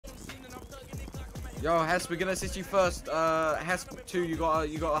Yo, Hess, we're gonna assist you first. Hess 2, you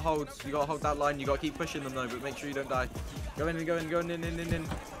gotta hold that line. You gotta keep pushing them though, but make sure you don't die. Go in.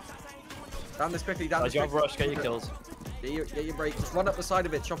 Down this quickly, down this quickly. Rush, get your kills. Get your break. Just run up the side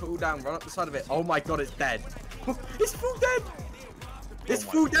of it. Chop it all down. Run up the side of it. Oh my god, it's dead. It's full dead. It's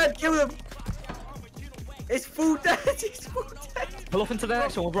full dead. Kill him. It's full dead. It's full dead. Pull off into the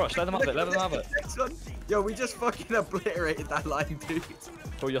next one with Rush. Let them have it. Let them have it. Next one. Yo, we just fucking obliterated that line, dude.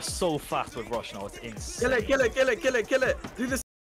 Bro, you're so fast with Rush now. It's insane. Kill it. Do this.